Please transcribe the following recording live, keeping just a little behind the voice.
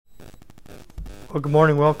Well, good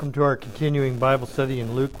morning. Welcome to our continuing Bible study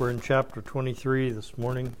in Luke. We're in chapter 23 this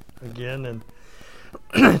morning again, and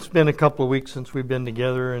it's been a couple of weeks since we've been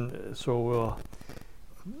together, and so we'll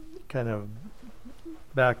kind of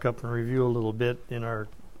back up and review a little bit in our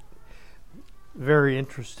very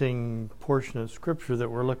interesting portion of Scripture that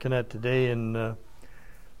we're looking at today. And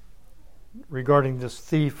regarding this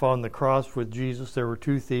thief on the cross with Jesus, there were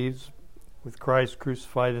two thieves with Christ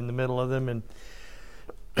crucified in the middle of them,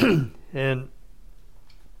 and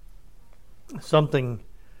something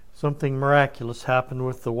miraculous happened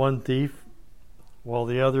with the one thief while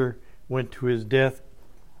the other went to his death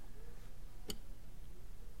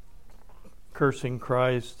cursing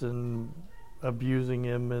Christ and abusing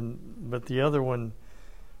him, but the other one,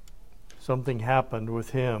 something happened with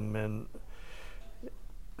him. And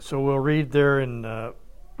so we'll read there in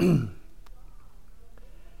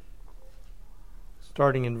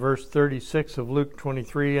starting in verse 36 of Luke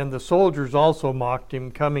 23, "And the soldiers also mocked him,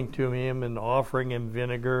 coming to him and offering him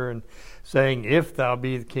vinegar and saying, 'If thou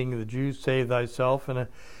be the King of the Jews, save thyself.' And a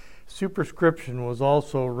superscription was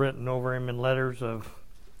also written over him in letters of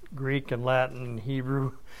Greek and Latin and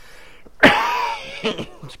Hebrew.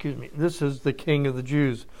 Excuse me. 'This is the King of the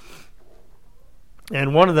Jews.'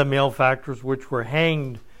 And one of the malefactors which were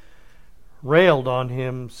hanged railed on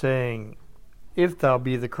him, saying, 'If thou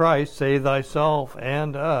be the Christ, save thyself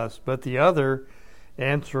and us.' But the other,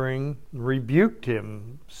 answering, rebuked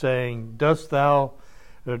him, saying, 'Dost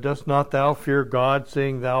not thou fear God,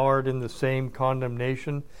 seeing thou art in the same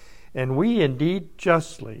condemnation? And we indeed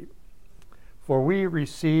justly, for we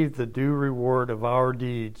receive the due reward of our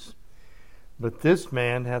deeds. But this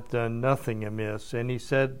man hath done nothing amiss.' And he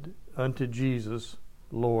said unto Jesus,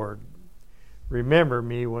 'Lord, remember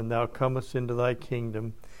me when thou comest into thy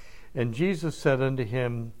kingdom.' And Jesus said unto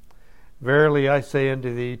him, 'Verily I say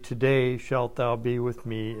unto thee, today shalt thou be with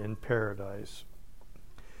me in paradise.'"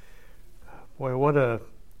 Boy, what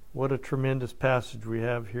a tremendous passage we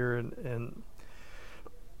have here, and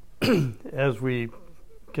as we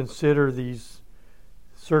consider these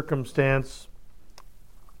circumstances,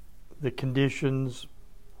 the conditions,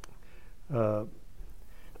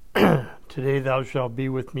 "Today thou shalt be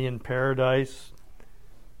with me in paradise."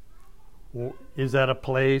 Is that a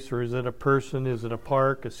place, or is it a person? Is it a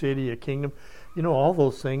park, a city, a kingdom? You know, all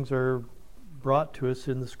those things are brought to us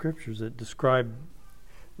in the Scriptures that describe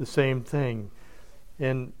the same thing.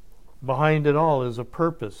 And behind it all is a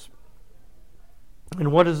purpose.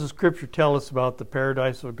 And what does the Scripture tell us about the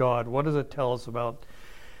paradise of God? What does it tell us about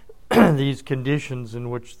these conditions in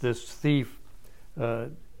which this thief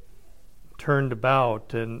turned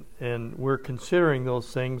about? And we're considering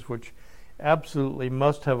those things which absolutely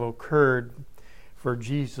must have occurred for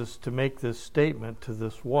Jesus to make this statement to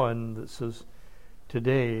this one that says,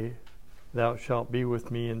 "Today thou shalt be with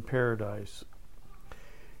me in paradise."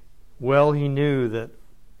 Well, he knew that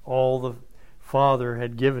all the Father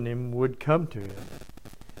had given him would come to him.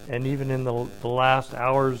 And even in the last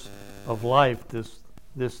hours of life,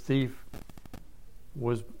 this thief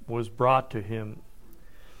was brought to him.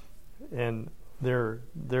 And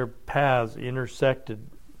their paths intersected.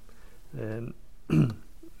 And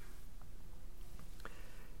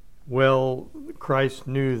well, Christ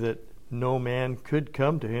knew that no man could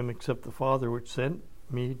come to him except the Father which sent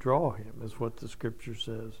me draw him, is what the Scripture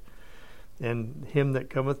says. "And him that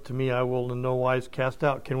cometh to me I will in no wise cast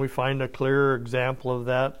out." Can we find a clearer example of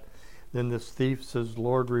that than this thief says,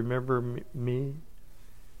 "Lord, remember me"?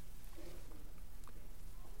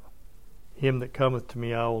 "Him that cometh to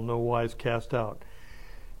me I will no wise cast out."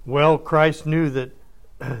 Well, Christ knew that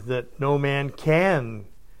no man can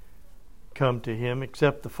come to him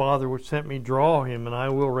except the Father which sent me draw him, and I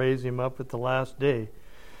will raise him up at the last day.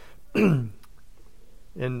 And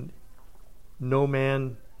no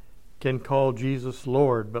man can call Jesus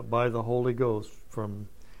Lord but by the Holy Ghost, from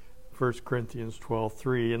 1 Corinthians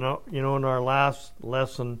 12:3. You know, in our last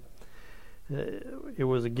lesson, it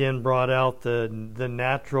was again brought out the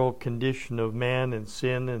natural condition of man and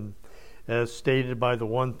sin, and as stated by the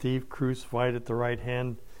one thief crucified at the right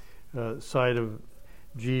hand side of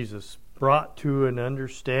Jesus, brought to an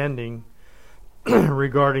understanding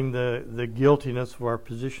regarding the guiltiness of our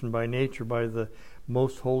position by nature by the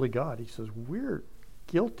most holy God. He says, we're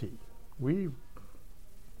guilty. We're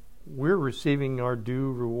receiving our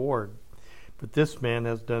due reward. But this man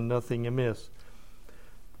has done nothing amiss.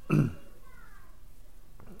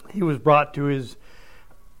 He was brought to his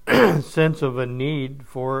sense of a need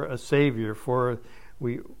for a Savior. For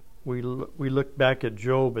we look back at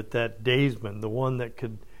Job, at that daysman, the one that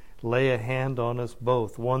could lay a hand on us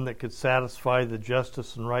both, one that could satisfy the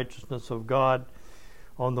justice and righteousness of God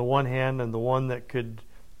on the one hand, and the one that could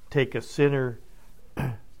take a sinner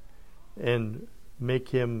and make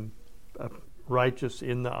him righteous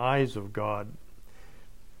in the eyes of God.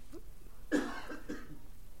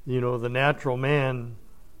 The natural man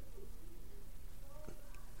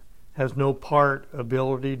has no part,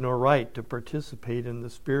 ability, nor right to participate in the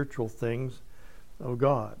spiritual things of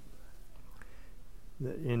God.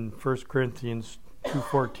 In 1 Corinthians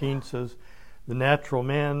 2:14 says, "The natural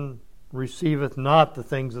man receiveth not the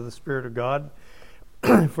things of the Spirit of God,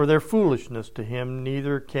 for their foolishness to him,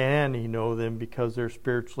 neither can he know them, because they're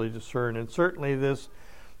spiritually discerned." And certainly this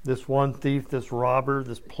one thief, this robber,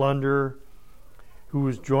 this plunderer, who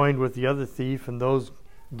was joined with the other thief and those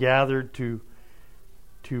gathered to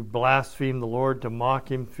blaspheme the Lord, to mock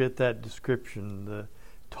him, fit that description. The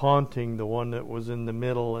taunting the one that was in the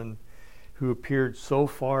middle, and who appeared so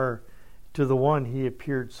far to the one, he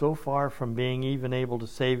appeared so far from being even able to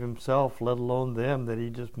save himself, let alone them, that he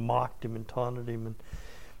just mocked him and taunted him.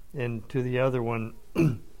 And to the other one,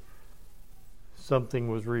 something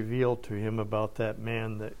was revealed to him about that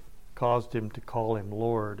man that caused him to call him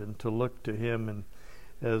Lord and to look to him and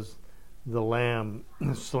as the Lamb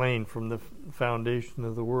slain from the foundation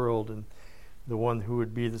of the world, and the one who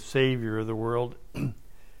would be the Savior of the world.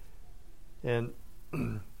 And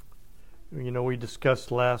we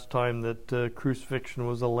discussed last time that crucifixion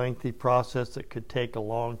was a lengthy process that could take a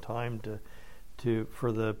long time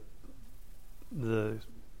for the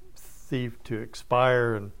thief to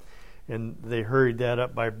expire, and they hurried that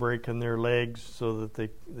up by breaking their legs so that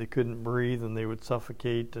they couldn't breathe and they would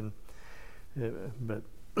suffocate. But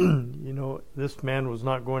this man was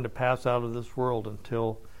not going to pass out of this world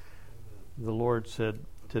until the Lord said,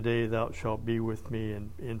 "Today thou shalt be with me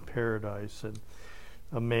in paradise." And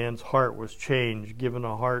a man's heart was changed, given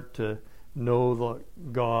a heart to know the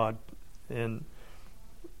God. And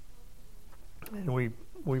we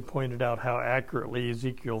pointed out how accurately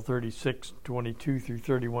Ezekiel 36:22 through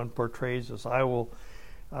 31 portrays us. I will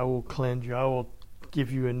cleanse you. I will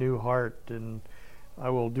give you a new heart, and I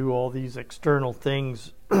will do all these external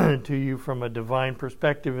things to you from a divine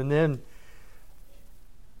perspective. And then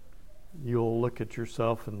you'll look at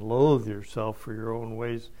yourself and loathe yourself for your own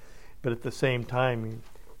ways. But at the same time,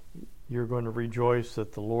 you're going to rejoice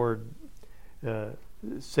that the Lord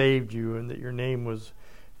saved you, and that your name was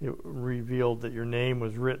revealed, that your name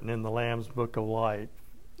was written in the Lamb's Book of Life.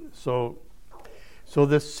 So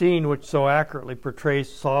this scene, which so accurately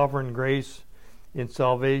portrays sovereign grace in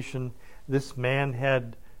salvation, this man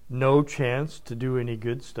had no chance to do any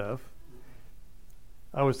good stuff.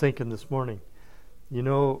 I was thinking this morning,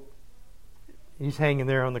 he's hanging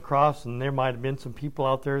there on the cross, and there might have been some people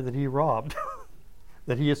out there that he robbed,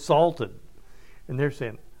 that he assaulted. And they're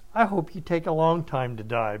saying, "I hope you take a long time to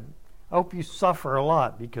die. I hope you suffer a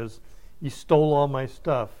lot because you stole all my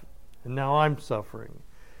stuff, and now I'm suffering."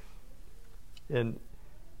 And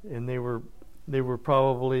they were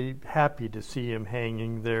probably happy to see him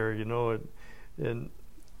hanging there,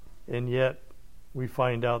 and yet we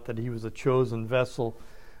find out that he was a chosen vessel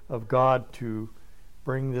of God to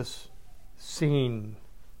bring this scene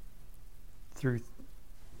through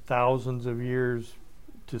thousands of years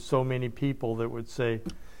to so many people that would say,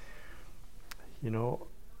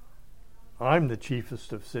 "I'm the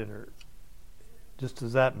chiefest of sinners," just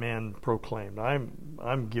as that man proclaimed,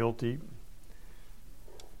 I'm guilty.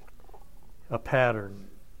 A pattern.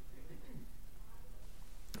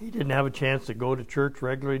 He didn't have a chance to go to church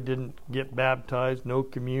regularly, didn't get baptized, no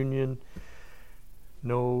communion,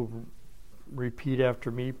 no repeat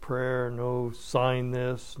after me prayer, no sign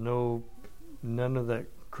this, none of that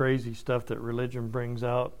crazy stuff that religion brings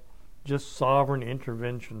out. Just sovereign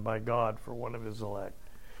intervention by God for one of his elect.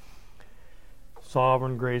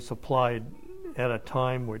 Sovereign grace applied at a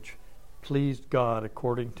time which pleased God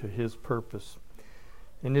according to his purpose.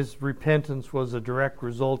 And his repentance was a direct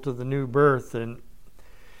result of the new birth, and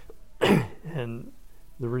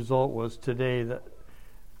the result was, "Today that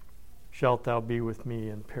shalt thou be with me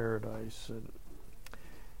in paradise." And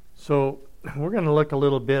so we're going to look a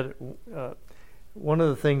little bit. One of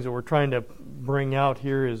the things that we're trying to bring out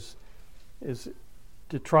here is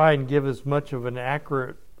to try and give as much of an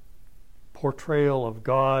accurate portrayal of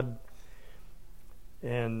God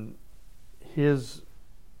and his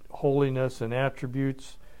holiness and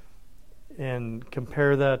attributes, and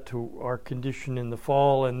compare that to our condition in the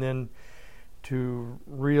fall, and then to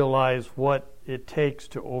realize what it takes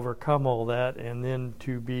to overcome all that, and then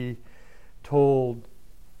to be told,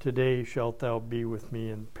 "Today shalt thou be with me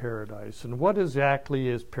in paradise." And what exactly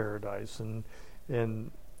is paradise, and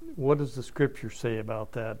what does the Scripture say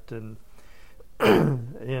about that? And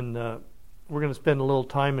we're going to spend a little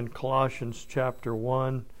time in Colossians chapter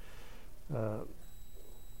 1.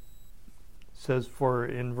 says for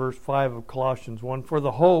in verse 5 of Colossians 1, for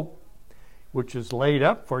the hope which is laid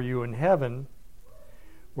up for you in heaven,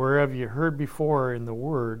 whereof you heard before in the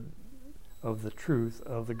word of the truth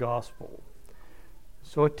of the gospel.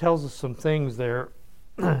 So it tells us some things there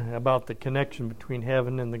about the connection between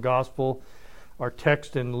heaven and the gospel. Our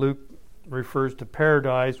text in Luke refers to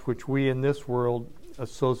paradise, which we in this world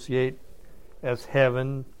associate as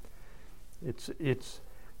heaven. It's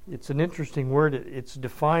an interesting word. It's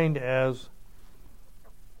defined as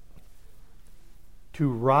to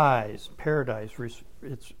rise. Paradise.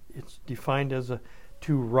 It's defined as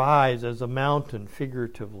to rise as a mountain,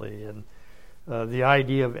 figuratively, and the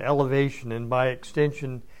idea of elevation, and by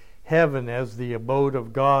extension, heaven as the abode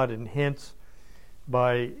of God, and hence,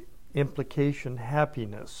 by implication,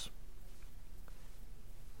 happiness.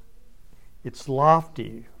 It's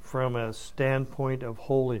lofty from a standpoint of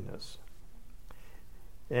holiness.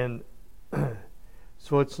 And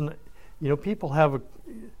so it's, people have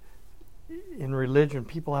in religion,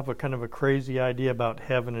 people have a kind of a crazy idea about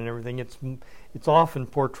heaven and everything. It's often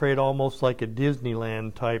portrayed almost like a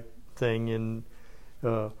Disneyland type thing. In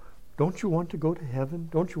don't you want to go to heaven?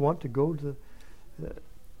 Don't you want to go to?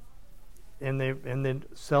 And they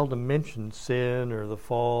seldom mention sin or the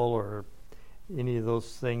fall or any of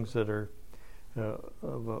those things that are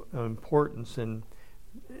of importance, and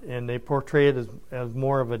they portray it as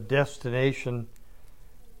more of a destination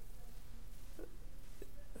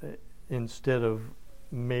instead of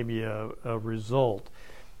maybe a result.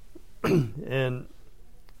 And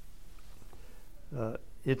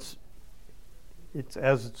it's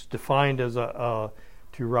as it's defined as to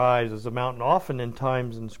rise as a mountain. Often in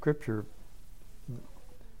times in Scripture,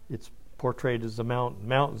 it's portrayed as the mountain,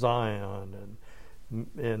 Mount Zion,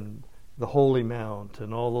 and the Holy Mount,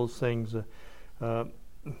 and all those things.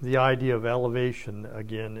 The idea of elevation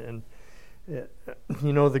again, and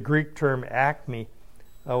the Greek term acme.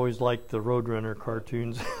 I always liked the Roadrunner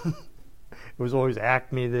cartoons. It was always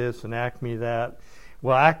acme this and acme that.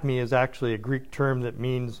 Well, acme is actually a Greek term that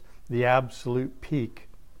means the absolute peak,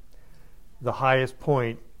 the highest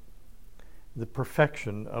point, the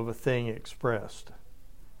perfection of a thing expressed.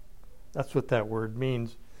 That's what that word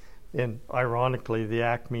means. And ironically, the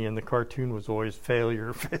acme in the cartoon was always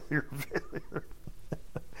failure, failure, failure.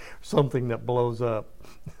 Something that blows up,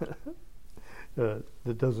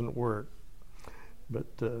 that doesn't work.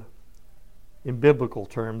 But in biblical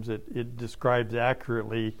terms, it describes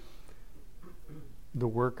accurately the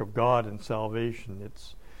work of God in salvation.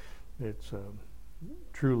 It's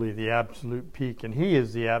truly the absolute peak, and He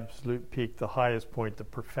is the absolute peak, the highest point, the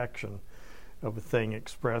perfection of a thing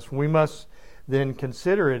expressed. We must then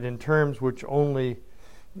consider it in terms which only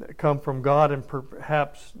come from God, and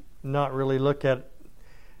perhaps not really look at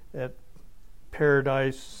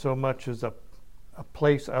paradise so much as a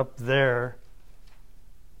place up there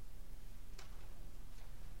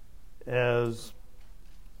as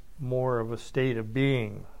more of a state of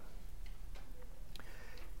being.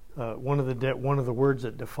 One of the words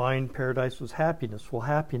that defined paradise was happiness. Well,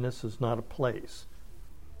 happiness is not a place.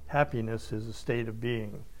 Happiness is a state of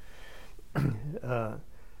being.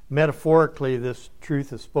 Metaphorically, this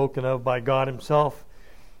truth is spoken of by God Himself.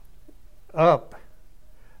 Up.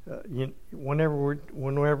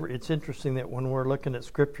 Whenever it's interesting that when we're looking at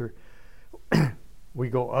Scripture, we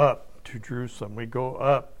go up to Jerusalem, we go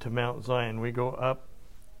up to Mount Zion, we go up,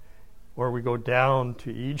 or we go down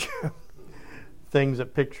to Egypt. Things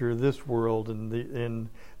that picture this world and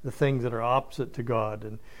the things that are opposite to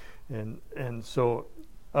God, and so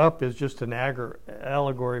up is just an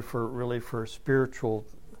allegory for spiritual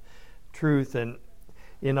truth. And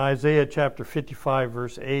in Isaiah chapter 55,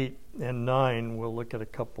 verse 8 and 9, we'll look at a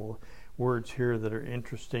couple words here that are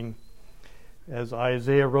interesting. As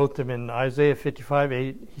Isaiah wrote them in Isaiah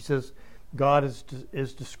 55:8, he says, God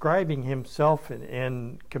is describing Himself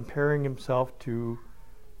and comparing Himself to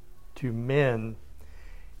men.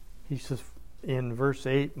 He says in verse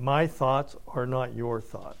 8, my thoughts are not your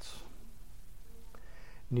thoughts,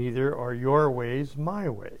 neither are your ways my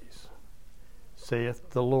ways,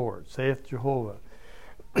 saith the Lord, saith Jehovah.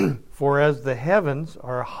 For as the heavens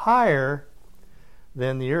are higher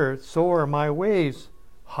than the earth, so are my ways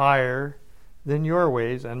higher than your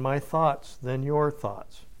ways, and my thoughts than your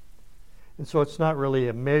thoughts. And so it's not really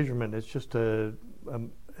a measurement, it's just an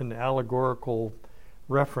allegorical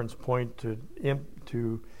reference point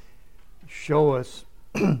to show us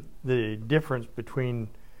the difference between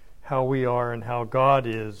how we are and how God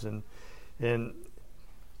is, and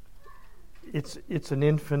it's an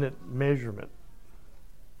infinite measurement.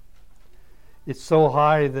 It's so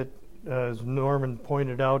high that, as Norman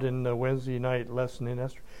pointed out in the Wednesday night lesson in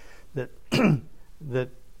Esther, that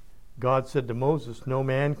God said to Moses, "No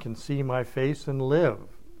man can see my face and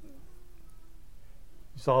live."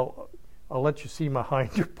 So I'll let you see my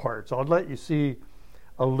hinder parts. I'll let you see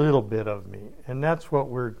a little bit of me. And that's what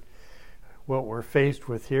we're faced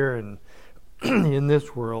with here in in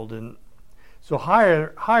this world. And so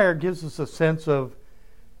higher gives us a sense of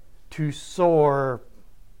to soar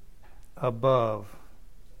above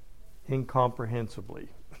incomprehensibly.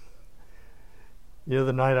 The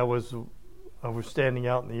other night I was standing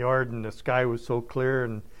out in the yard, and the sky was so clear,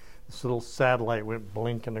 and this little satellite went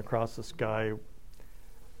blinking across the sky,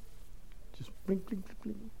 just blink, blink, blink,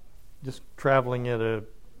 blink, just traveling at a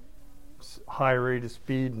high rate of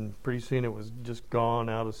speed, and pretty soon it was just gone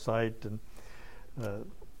out of sight, and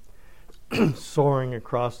soaring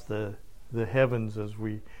across the heavens as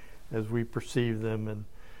we perceive them. And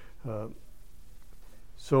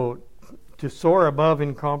so to soar above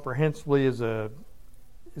incomprehensibly is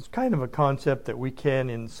kind of a concept that we can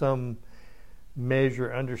in some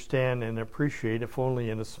measure understand and appreciate, if only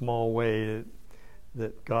in a small way,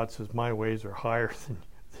 that God says my ways are higher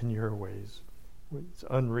than your ways. It's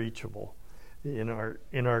unreachable in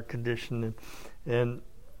our condition. And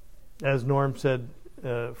as Norm said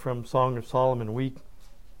from Song of Solomon, we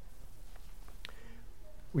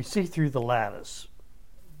see through the lattice.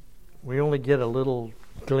 We only get a little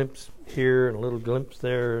glimpse here and a little glimpse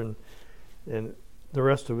there, and the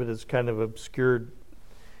rest of it is kind of obscured.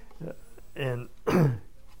 And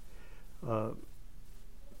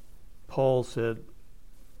Paul said,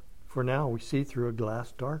 "For now we see through a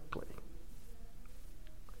glass darkly,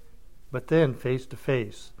 but then face to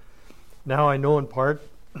face. Now I know in part,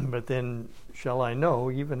 but then shall I know,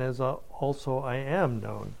 even as also I am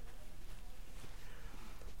known."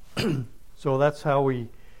 So that's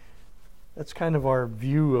kind of our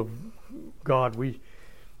view of God. We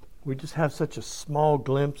just have such a small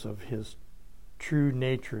glimpse of His true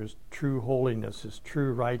nature, His true holiness, His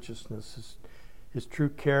true righteousness, His true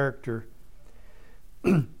character.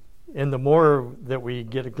 And the more that we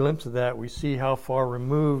get a glimpse of that, we see how far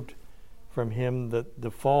removed from Him that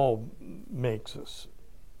the fall makes us,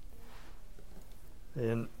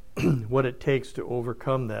 and what it takes to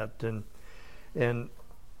overcome that. And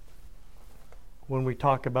when we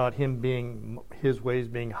talk about His ways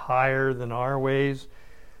being higher than our ways,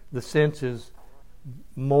 the sense is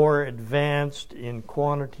more advanced in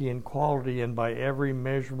quantity and quality, and by every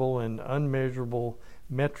measurable and unmeasurable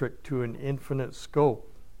metric to an infinite scope.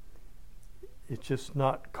 It's just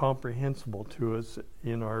not comprehensible to us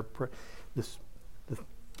in our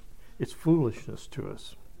it's foolishness to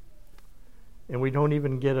us, and we don't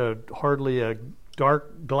even get hardly a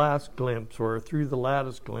dark glass glimpse or a through the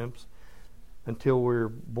lattice glimpse until we're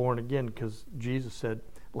born again, because Jesus said,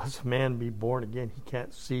 "Unless a man be born again, he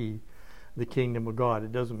can't see the kingdom of God."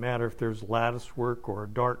 It doesn't matter if there's lattice work or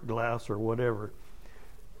dark glass or whatever.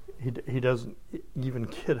 He doesn't even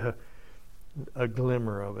get a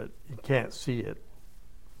glimmer of it. He can't see it.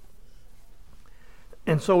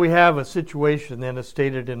 And so we have a situation then, as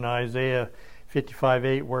stated in Isaiah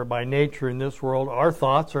 55:8, where by nature in this world our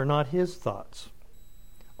thoughts are not His thoughts.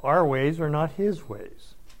 Our ways are not His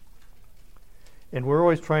ways. And we're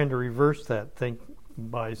always trying to reverse that thing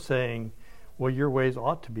by saying, well, your ways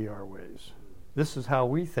ought to be our ways. This is how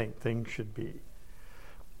we think things should be.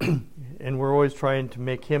 And we're always trying to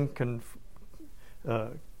make Him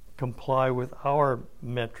comply with our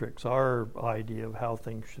metrics, our idea of how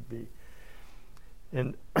things should be.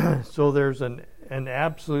 And so there's an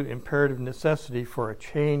absolute imperative necessity for a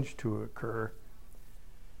change to occur,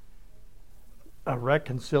 a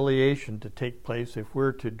reconciliation to take place if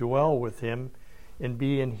we're to dwell with Him and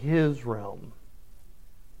be in His realm.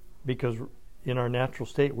 Because in our natural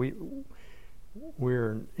state,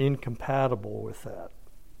 we're incompatible with that.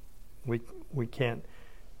 We can't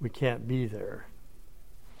be there.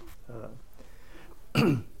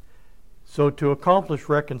 So to accomplish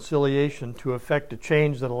reconciliation, to effect a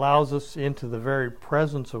change that allows us into the very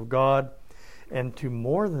presence of God, and to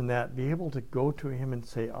more than that, be able to go to Him and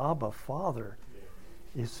say, "Abba, Father,"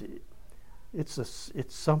 it's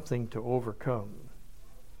something to overcome.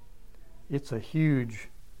 It's a huge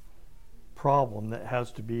problem that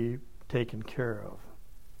has to be taken care of.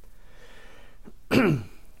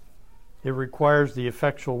 It requires the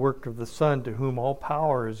effectual work of the Son, to whom all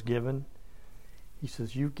power is given. He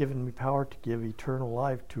says, "You've given me power to give eternal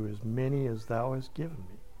life to as many as thou hast given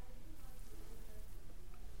me."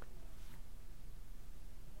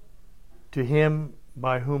 To Him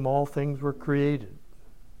by whom all things were created,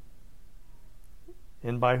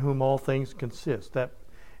 and by whom all things consist. That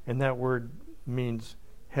word means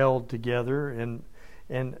held together, and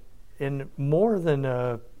more than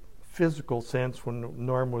a physical sense when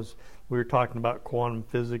we were talking about quantum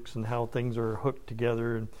physics and how things are hooked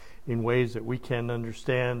together in ways that we can't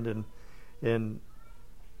understand, and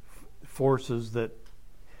forces that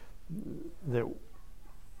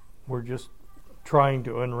we're just trying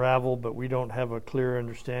to unravel, but we don't have a clear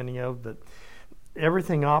understanding of. But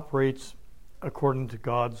everything operates according to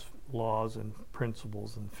God's laws and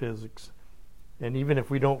principles and physics. And even if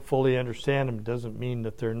we don't fully understand them, it doesn't mean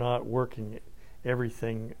that they're not working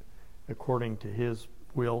everything according to His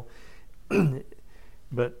will.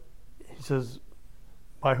 But he says,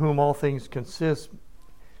 by whom all things consist,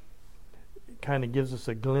 it kind of gives us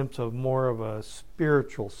a glimpse of more of a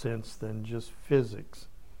spiritual sense than just physics.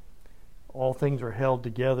 All things are held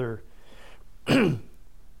together in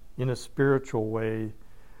a spiritual way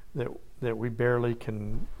that we barely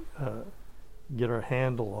can get our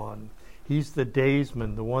handle on. He's the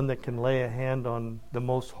daysman, the one that can lay a hand on the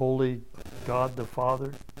most holy God the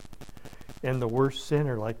Father, and the worst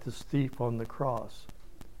sinner, like this thief on the cross.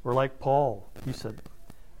 Or like Paul, he said,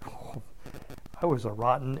 oh, I was a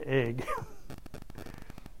rotten egg.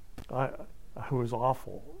 I was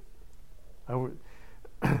awful.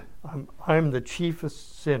 I'm the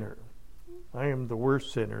chiefest sinner. I am the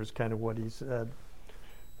worst sinner, is kind of what he said.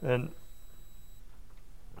 And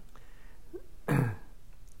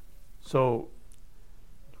so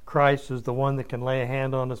Christ is the one that can lay a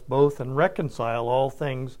hand on us both and reconcile all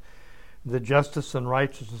things, the justice and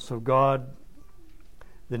righteousness of God,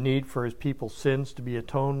 the need for His people's sins to be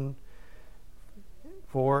atoned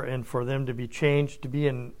for, and for them to be changed, to be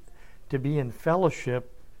in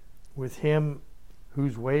fellowship with Him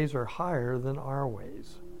whose ways are higher than our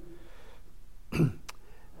ways.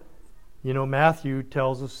 You know, Matthew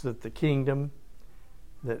tells us that the kingdom,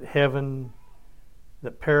 that heaven,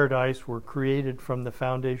 that paradise were created from the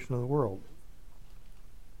foundation of the world.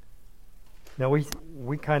 Now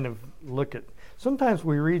we kind of look at, sometimes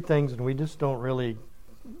we read things and we just don't really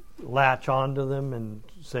latch onto them and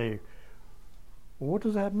say, well, what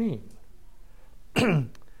does that mean?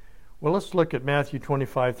 Well, let's look at Matthew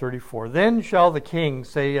 25:34. Then shall the king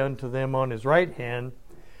say unto them on his right hand,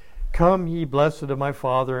 Come ye blessed of my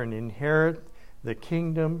Father, and inherit the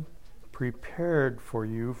kingdom prepared for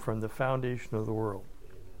you from the foundation of the world.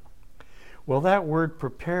 Well, that word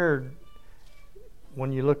prepared,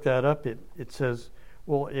 when you look that up, it says,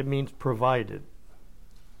 well, it means provided.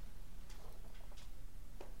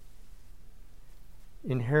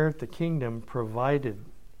 Inherit the kingdom provided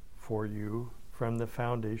for you from the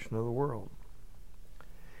foundation of the world.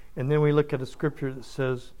 And then we look at a scripture that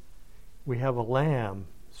says we have a lamb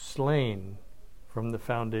slain from the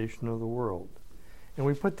foundation of the world. And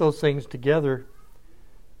we put those things together,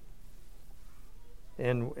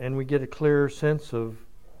 and we get a clearer sense of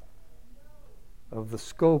the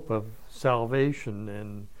scope of salvation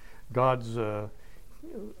and God's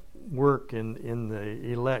work in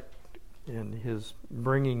the elect and His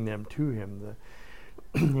bringing them to Him.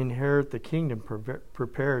 Inherit the kingdom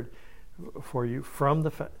prepared for you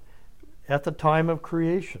from at the time of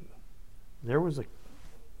creation. There was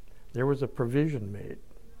a provision made.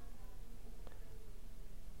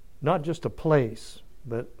 Not just a place,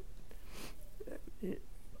 but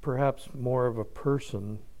perhaps more of a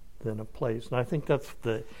person than a place. And I think that's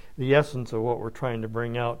the essence of what we're trying to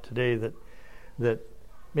bring out today, that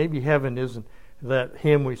maybe heaven isn't that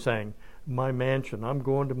hymn we sang, my mansion, I'm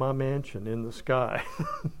going to my mansion in the sky.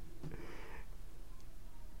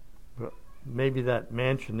 But maybe that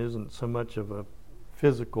mansion isn't so much of a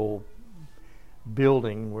physical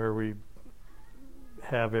building where we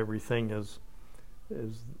have everything as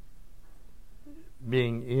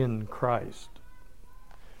being in Christ.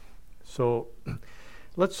 So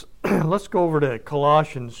let's go over to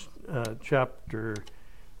Colossians chapter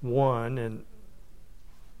 1, and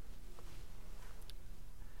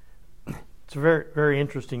it's a very, very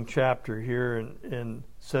interesting chapter here, and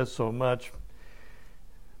says so much.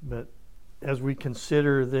 But as we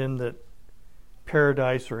consider then that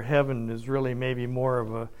paradise or heaven is really maybe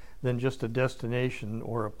more than just a destination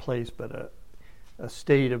or a place, but a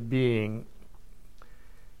state of being.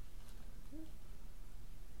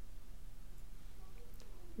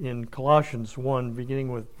 In Colossians 1,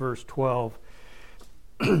 beginning with verse 12,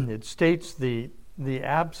 it states the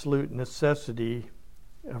absolute necessity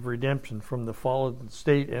of redemption from the fallen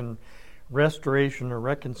state and restoration or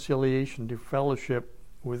reconciliation to fellowship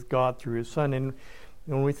with God through His Son. And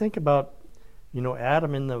when we think about,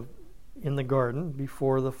 Adam in the garden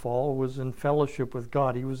before the fall was in fellowship with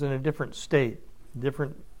God. He was in a different state,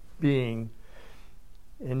 different being,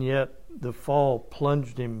 and yet the fall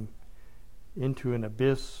plunged him into an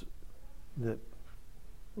abyss that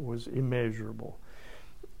was immeasurable.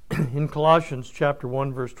 in Colossians chapter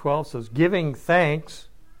 1 verse 12 says, giving thanks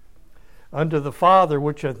unto the Father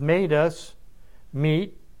which hath made us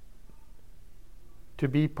meet to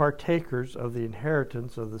be partakers of the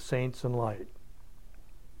inheritance of the saints in light.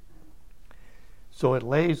 So it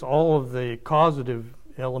lays all of the causative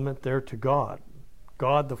element there to God.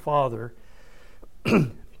 God the Father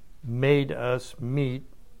made us meet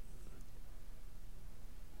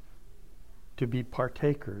to be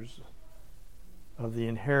partakers of the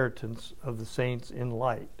inheritance of the saints in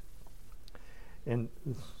light. And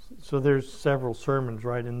so there's several sermons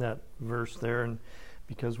right in that verse there, and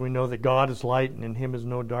because we know that God is light and in him is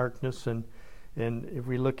no darkness, and if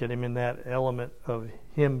we look at him in that element of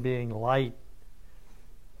him being light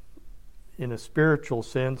in a spiritual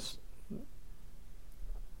sense,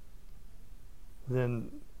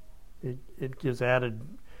 then it gives added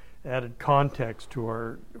context to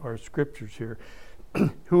our scriptures here.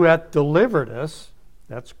 Who hath delivered us,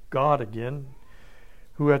 that's God again,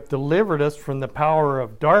 who hath delivered us from the power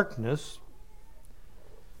of darkness,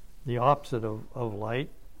 the opposite of light,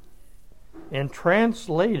 and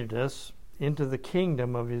translated us into the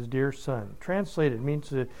kingdom of his dear Son. Translated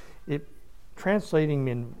means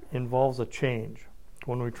translating involves a change.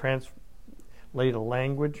 When we translate a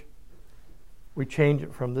language, we change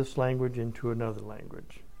it from this language into another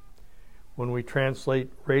language. When we translate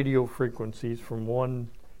radio frequencies from one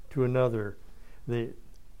to another, they're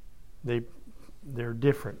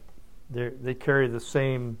different. They carry the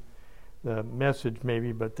same message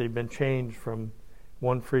maybe, but they've been changed from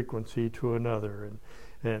one frequency to another,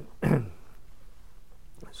 and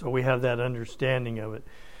so we have that understanding of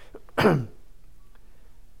it.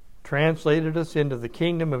 Translated us into the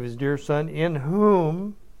kingdom of his dear Son, in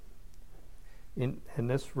whom, and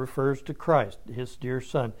this refers to Christ, his dear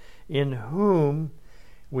Son, in whom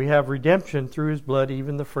we have redemption through his blood,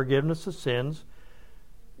 even the forgiveness of sins.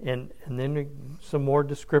 And then some more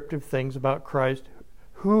descriptive things about Christ,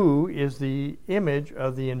 who is the image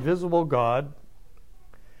of the invisible God,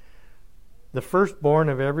 the firstborn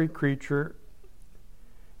of every creature,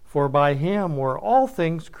 for by him were all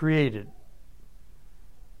things created.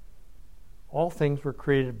 All things were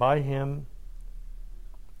created by him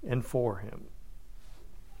and for him.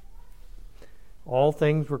 All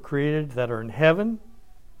things were created that are in heaven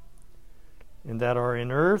and that are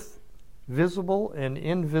in earth, visible and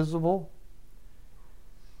invisible,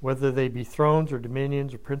 whether they be thrones or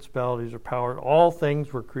dominions or principalities or powers. All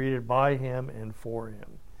things were created by him and for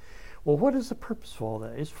him. Well, what is the purpose of all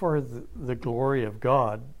that? It's for the glory of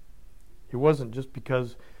God. It wasn't just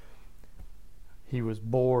because he was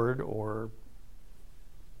bored or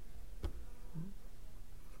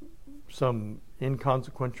some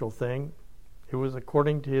inconsequential thing. It was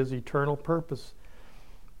according to his eternal purpose.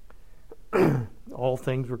 All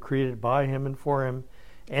things were created by him and for him,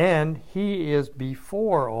 and he is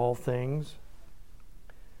before all things,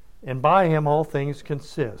 and by him all things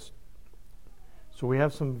consist. So we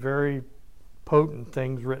have some very potent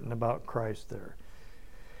things written about Christ there.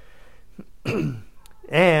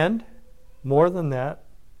 And more than that,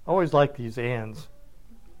 I always like these ands.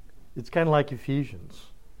 It's kind of like Ephesians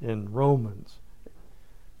in Romans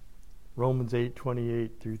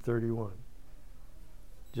 8:28 through 31.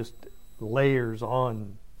 Just layers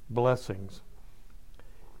on blessings.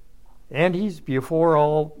 And he's before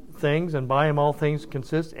all things, and by him all things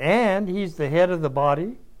consist, and he's the head of the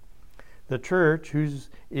body, the church, whose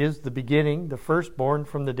is the beginning, the firstborn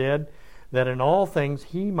from the dead, that in all things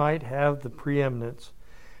he might have the preeminence.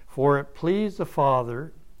 For it pleased the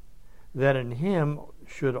Father that in him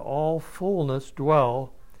should all fullness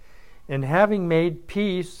dwell, and having made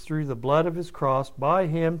peace through the blood of his cross, by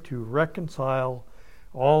him to reconcile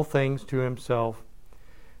all things to himself.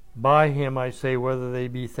 By him, I say, whether they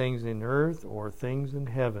be things in earth or things in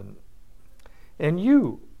heaven. And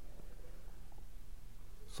you.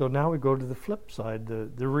 So now we go to the flip side,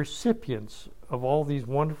 the recipients of all these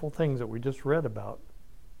wonderful things that we just read about.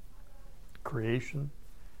 Creation,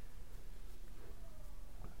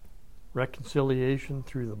 reconciliation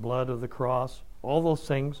through the blood of the cross, all those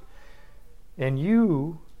things. And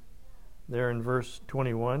you, there in verse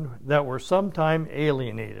 21, that were sometime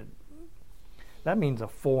alienated. That means a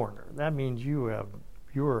foreigner. That means you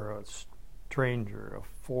are a stranger,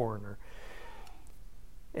 a foreigner.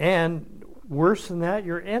 And worse than that,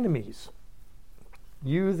 you're enemies.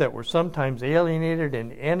 You that were sometimes alienated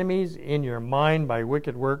and enemies in your mind by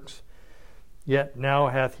wicked works, yet now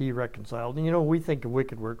hath he reconciled. And we think of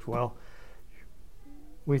wicked works, well,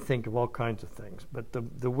 we think of all kinds of things. But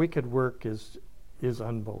the wicked work is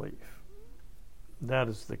unbelief. That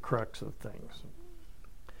is the crux of things.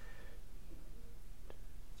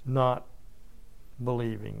 Not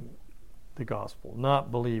believing the gospel,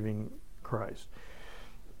 not believing Christ.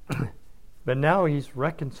 But now he's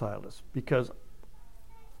reconciled us because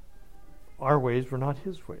our ways were not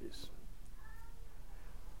his ways.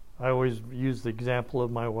 I always use the example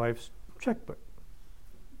of my wife's checkbook.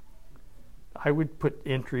 I would put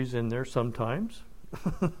entries in there sometimes,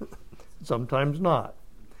 sometimes not.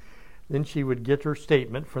 Then she would get her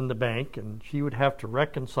statement from the bank, and she would have to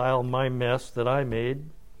reconcile my mess that I made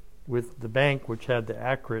with the bank, which had the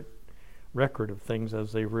accurate record of things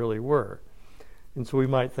as they really were. And so we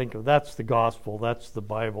might think of that's the gospel, that's the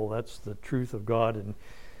Bible, that's the truth of God,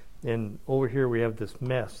 and over here we have this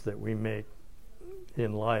mess that we make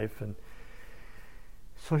in life. And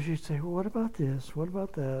so she'd say, well, what about this? What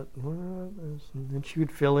about that? What about this? And then she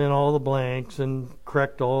would fill in all the blanks and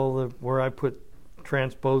correct all the where I put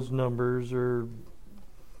transposed numbers or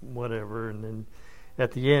whatever. And then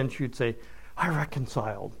at the end she would say, I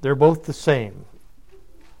reconciled. They're both the same.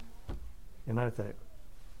 And I thought,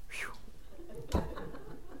 phew.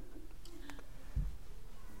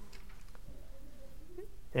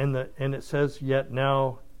 And it says, yet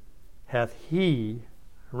now hath he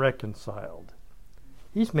reconciled.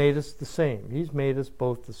 He's made us the same. He's made us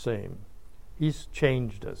both the same. He's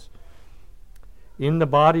changed us. In the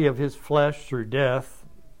body of his flesh through death,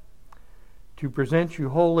 to present you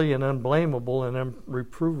holy and unblameable and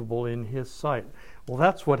unreprovable in his sight. Well,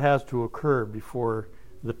 that's what has to occur before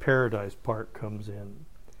the paradise part comes in.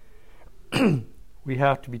 We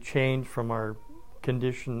have to be changed from our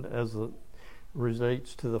condition as it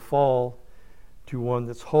relates to the fall to one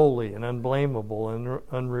that's holy and unblameable and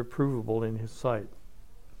unreprovable in his sight.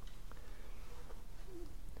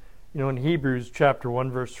 You know, in Hebrews chapter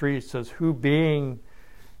 1 verse 3 it says, who being,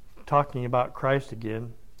 talking about Christ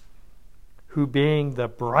again, who being the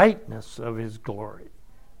brightness of his glory.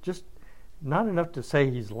 Just not enough to say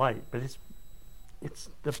he's light, but it's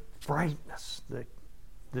the brightness, the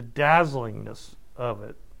dazzlingness of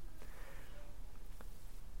it.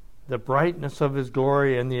 The brightness of his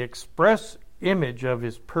glory and the express image of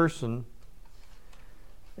his person,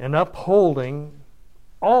 and upholding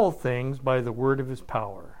all things by the word of his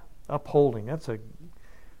power. Upholding, that's a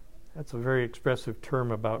very expressive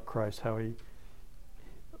term about Christ, how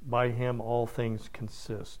by him all things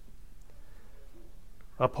consist.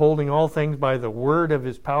 Upholding all things by the word of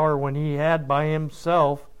his power, when he had by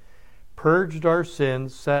himself purged our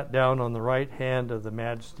sins, sat down on the right hand of the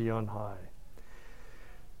majesty on high.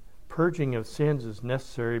 Purging of sins is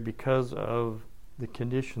necessary because of the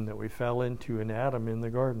condition that we fell into in Adam in the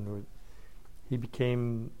garden. He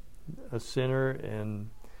became a sinner, and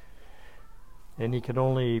he could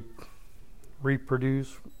only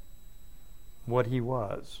reproduce what he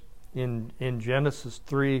was. In Genesis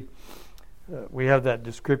 3, we have that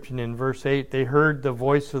description in verse 8. They heard the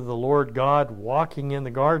voice of the Lord God walking in the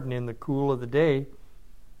garden in the cool of the day,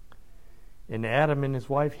 and Adam and his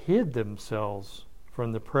wife hid themselves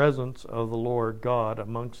from the presence of the Lord God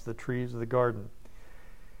amongst the trees of the garden,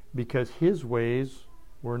 because his ways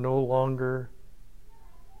were no longer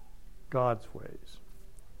God's ways.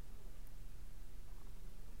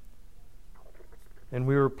 And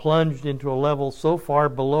we were plunged into a level so far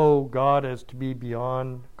below God as to be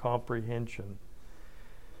beyond comprehension.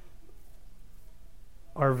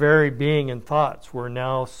 Our very being and thoughts were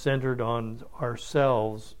now centered on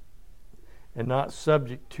ourselves and not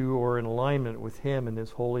subject to or in alignment with him and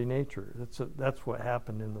his holy nature. That's what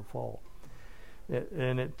happened in the fall.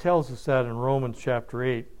 And it tells us that in Romans chapter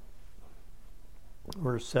 8,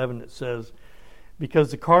 verse 7, it says,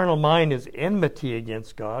 because the carnal mind is enmity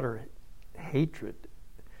against God, or hatred,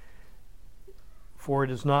 for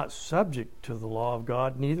it is not subject to the law of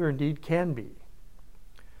God, neither indeed can be.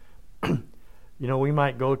 You know, we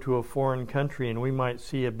might go to a foreign country and we might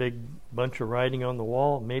see a big bunch of writing on the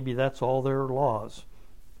wall. Maybe that's all their laws.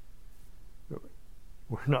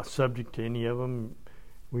 We're not subject to any of them.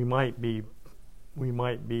 We might be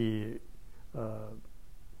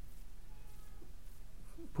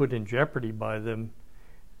put in jeopardy by them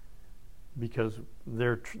because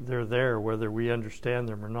they're there, whether we understand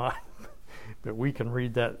them or not. But we can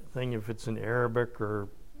read that thing if it's in Arabic or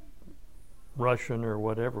Russian or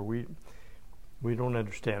whatever. We don't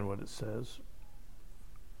understand what it says.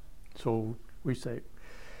 So we say,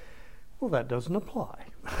 well, that doesn't apply.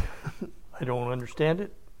 I don't understand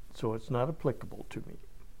it, so it's not applicable to me.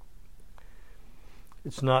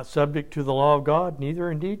 It's not subject to the law of God, neither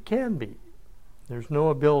indeed can be. There's no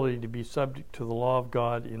ability to be subject to the law of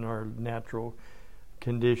God in our natural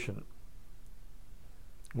condition.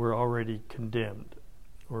 We're already condemned.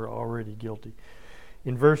 We're already guilty.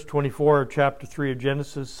 In verse 24 of chapter 3 of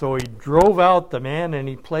Genesis, so he drove out the man, and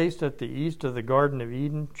he placed at the east of the Garden of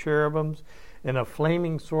Eden cherubims and a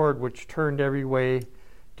flaming sword which turned every way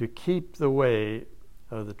to keep the way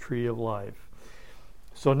of the tree of life.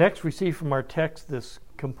 So next we see from our text this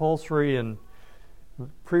compulsory and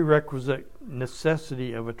prerequisite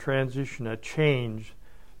necessity of a transition, a change,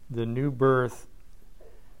 the new birth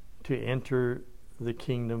to enter the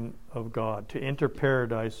kingdom of God, to enter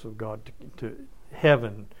paradise of God, to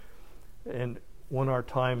heaven. And when our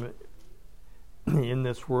time in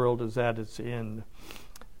this world is at its end,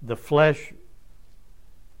 the flesh,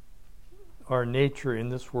 our nature in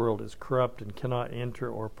this world is corrupt and cannot enter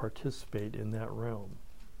or participate in that realm.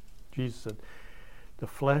 Jesus said, the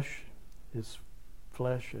flesh is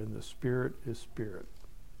flesh and the spirit is spirit.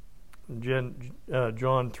 John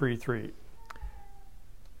 3:3.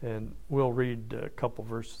 And we'll read a couple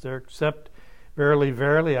verses there. Except, verily,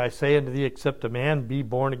 verily, I say unto thee, except a man be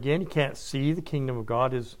born again. He can't see the kingdom of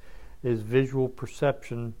God. His visual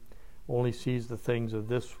perception only sees the things of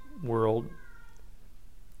this world.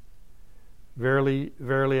 Verily,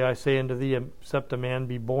 verily, I say unto thee, except a man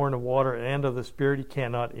be born of water and of the Spirit, he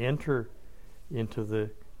cannot enter into the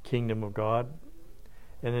kingdom of God.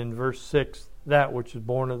 And in verse 6, that which is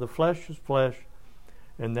born of the flesh is flesh,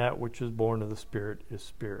 and that which is born of the Spirit is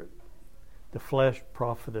spirit. The flesh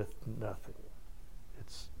profiteth nothing.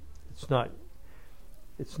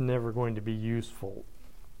 It's never going to be useful.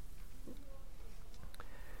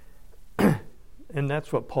 And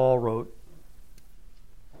that's what Paul wrote.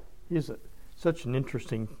 He's such an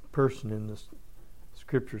interesting person in the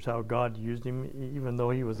scriptures, how God used him, even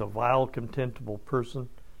though he was a vile, contemptible person,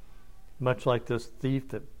 much like this thief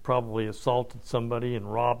that probably assaulted somebody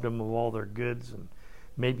and robbed them of all their goods and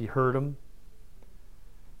maybe hurt them,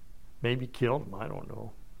 maybe killed them, I don't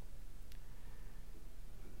know.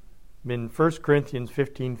 In 1 Corinthians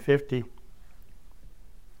 15:50,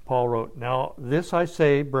 Paul wrote, now this I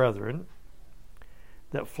say, brethren,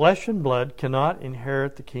 that flesh and blood cannot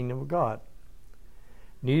inherit the kingdom of God,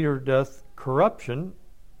 neither doth corruption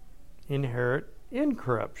inherit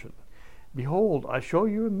incorruption. Behold, I show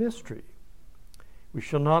you a mystery. We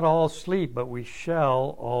shall not all sleep, but we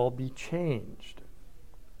shall all be changed.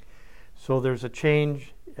 So there's a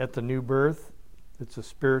change at the new birth. It's a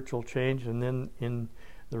spiritual change, and then in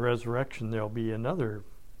the resurrection there'll be another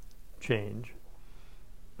change.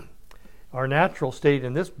 Our natural state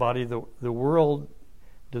in this body, the world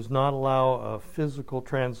does not allow a physical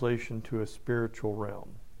translation to a spiritual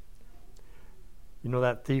realm. You know,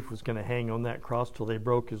 that thief was going to hang on that cross till they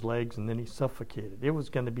broke his legs, and then he suffocated. It was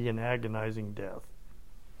going to be an agonizing death.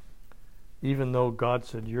 Even though God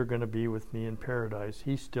said, you're going to be with me in paradise,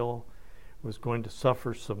 he still was going to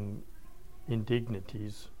suffer some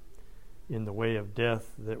indignities in the way of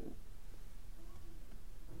death that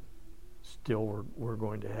still were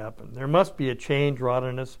going to happen. There must be a change wrought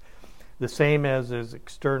in us, the same as is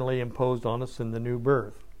externally imposed on us in the new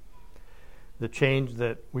birth. The change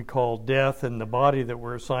that we call death, and the body that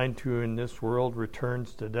we're assigned to in this world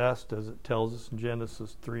returns to dust, as it tells us in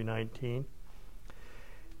Genesis 3:19.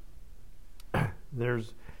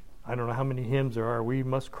 There's, I don't know how many hymns there are. We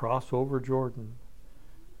must cross over Jordan.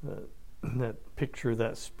 That picture,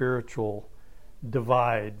 that spiritual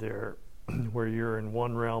divide there, where you're in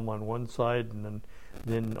one realm on one side, and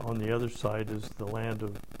then on the other side is the land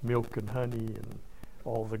of milk and honey and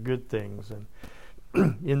all the good things.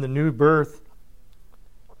 And in the new birth,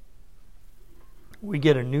 we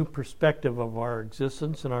get a new perspective of our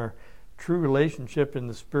existence and our true relationship in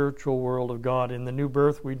the spiritual world of God. In the new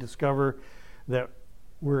birth, we discover that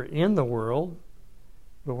we're in the world,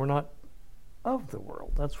 but we're not of the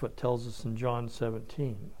world. That's what tells us in John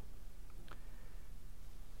 17.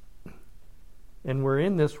 And we're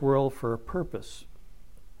in this world for a purpose.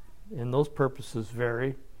 And those purposes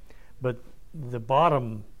vary, but the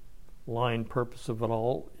bottom line purpose of it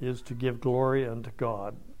all is to give glory unto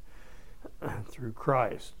God through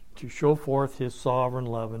Christ, to show forth his sovereign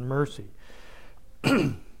love and mercy.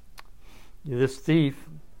 This thief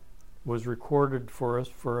was recorded for us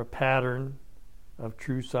for a pattern of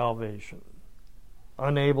true salvation.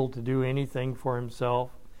 Unable to do anything for himself,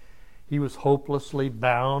 he was hopelessly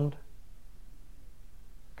bound,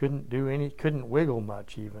 couldn't wiggle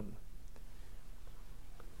much even.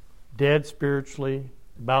 Dead spiritually,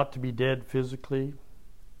 about to be dead physically.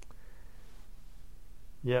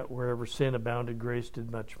 Yet wherever sin abounded, grace did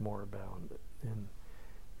much more abound. And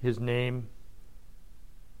his name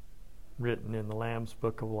written in the Lamb's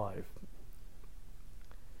Book of Life.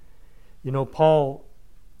 You know, Paul,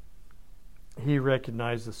 he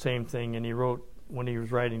recognized the same thing, and he wrote, when he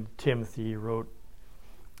was writing to Timothy, he wrote,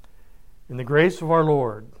 And the grace of our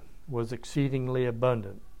Lord was exceedingly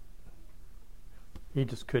abundant. He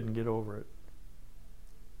just couldn't get over it.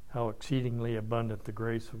 How exceedingly abundant the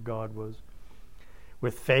grace of God was.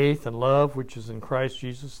 With faith and love which is in Christ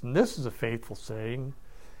Jesus. And this is a faithful saying,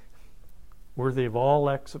 worthy of all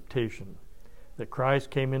acceptation, that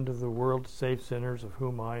Christ came into the world to save sinners, of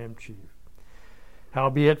whom I am chief.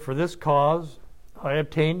 Howbeit for this cause I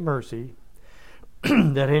obtained mercy,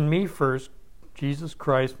 that in me first Jesus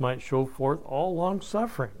Christ might show forth all long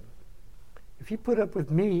suffering. If you put up with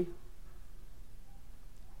me,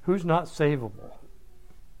 who's not savable?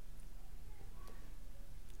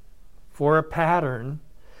 For a pattern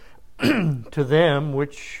to them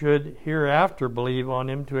which should hereafter believe on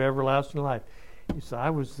him to everlasting life. He said, I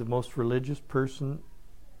was the most religious person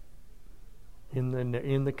in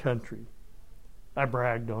the country. I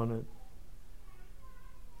bragged on it.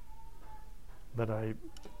 But I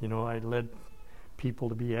led people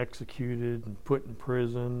to be executed and put in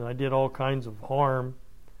prison. I did all kinds of harm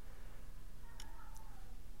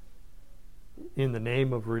in the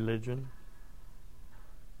name of religion.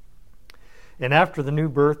 And after the new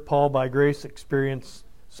birth, Paul, by grace, experienced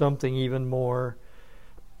something even more.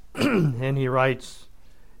 And he writes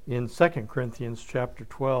in 2 Corinthians chapter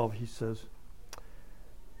 12, he says,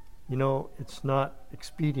 it's not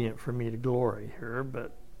expedient for me to glory here,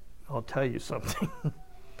 but I'll tell you something.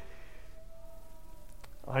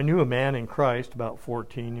 I knew a man in Christ about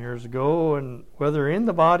 14 years ago, and whether in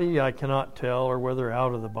the body I cannot tell, or whether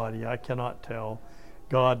out of the body I cannot tell,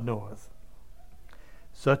 God knoweth.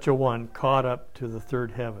 Such a one caught up to the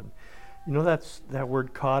third heaven. That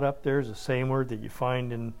word caught up there is the same word that you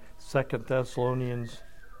find in 2 Thessalonians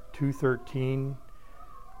 2:13,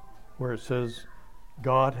 where it says,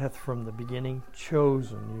 God hath from the beginning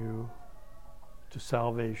chosen you to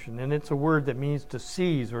salvation. And it's a word that means to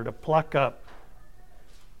seize or to pluck up.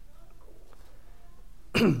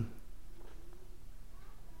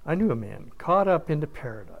 I knew a man caught up into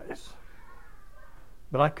paradise,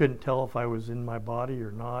 but I couldn't tell if I was in my body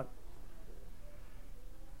or not.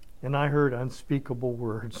 And I heard unspeakable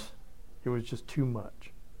words. It was just too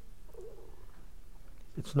much.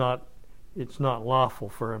 It's not lawful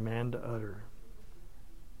for a man to utter.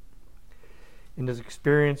 In his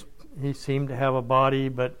experience, he seemed to have a body,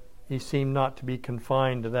 but he seemed not to be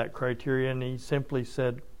confined to that criteria, and he simply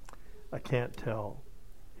said, I can't tell.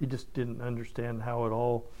 He just didn't understand how it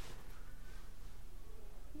all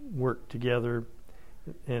worked together.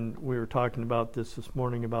 And we were talking about this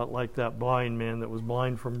morning, about like that blind man that was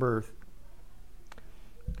blind from birth.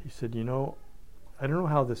 He said, I don't know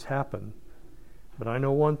how this happened, but I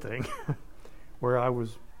know one thing. Where I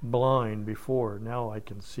was blind before, now I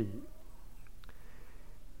can see.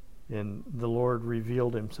 And the Lord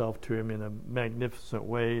revealed himself to him in a magnificent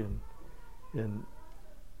way. And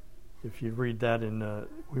if you read that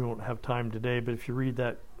we won't have time today, but if you read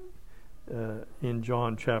that in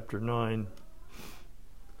John chapter 9.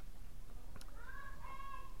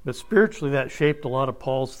 But spiritually that shaped a lot of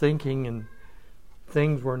Paul's thinking, and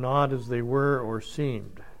things were not as they were or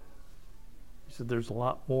seemed. He said there's a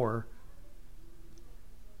lot more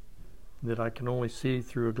that I can only see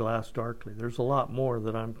through a glass darkly. There's a lot more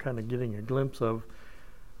that I'm kind of getting a glimpse of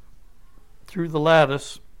through the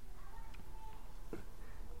lattice.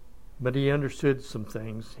 But he understood some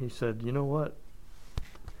things. He said, you know what?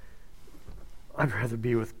 I'd rather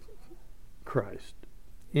be with Christ,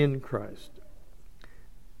 in Christ.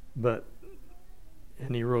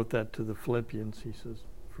 And he wrote that to the Philippians. He says,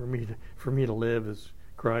 for me to live is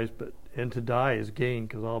Christ, and to die is gain,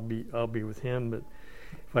 because I'll be with him. But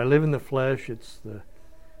if I live in the flesh,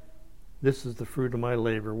 this is the fruit of my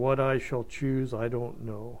labor. What I shall choose, I don't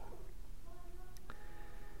know.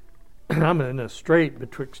 I'm in a strait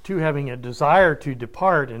betwixt two, having a desire to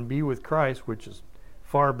depart and be with Christ, which is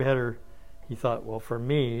far better. He thought, well, for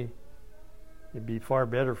me, it'd be far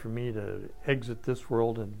better for me to exit this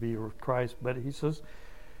world and be with Christ. But he says,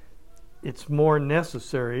 it's more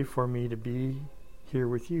necessary for me to be here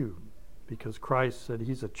with you, because Christ said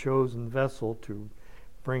he's a chosen vessel to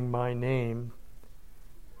bring my name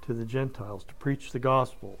to the Gentiles, to preach the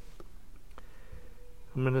gospel.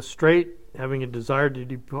 I'm in a strait, having a desire to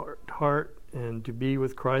depart and to be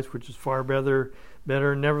with Christ, which is far better.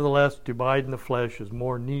 Nevertheless, to abide in the flesh is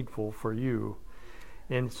more needful for you.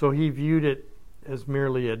 And so he viewed it as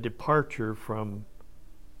merely a departure from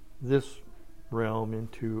this realm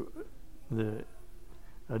into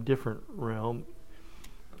a different realm.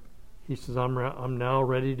 He says, I'm now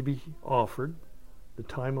ready to be offered. The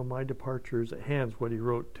time of my departure is at hand, is what he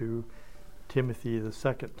wrote to Timothy the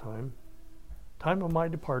second time. Time of my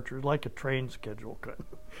departure is like a train schedule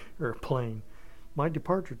or a plane. my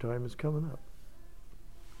departure time is coming up.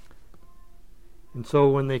 And so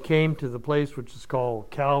when they came to the place which is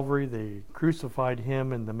called Calvary, they crucified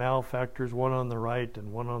him and the malefactors, one on the right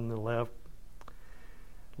and one on the left.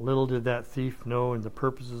 Little did that thief know, in the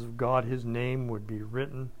purposes of God, his name would be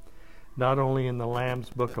written not only in the Lamb's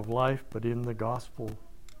book of life, but in the gospel.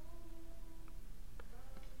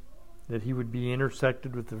 That he would be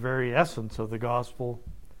intersected with the very essence of the gospel,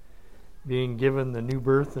 being given the new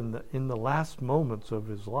birth in the last moments of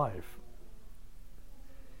his life.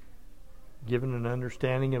 Given an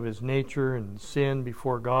understanding of his nature and sin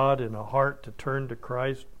before God, and a heart to turn to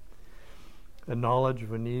Christ, a knowledge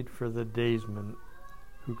of a need for the daysman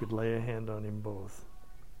who could lay a hand on him both.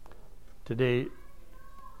 Today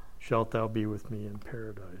shalt thou be with me in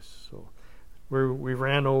paradise. So we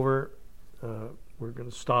ran over. We're going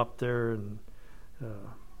to stop there, and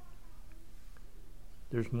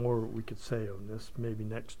there's more we could say on this maybe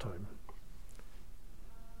next time.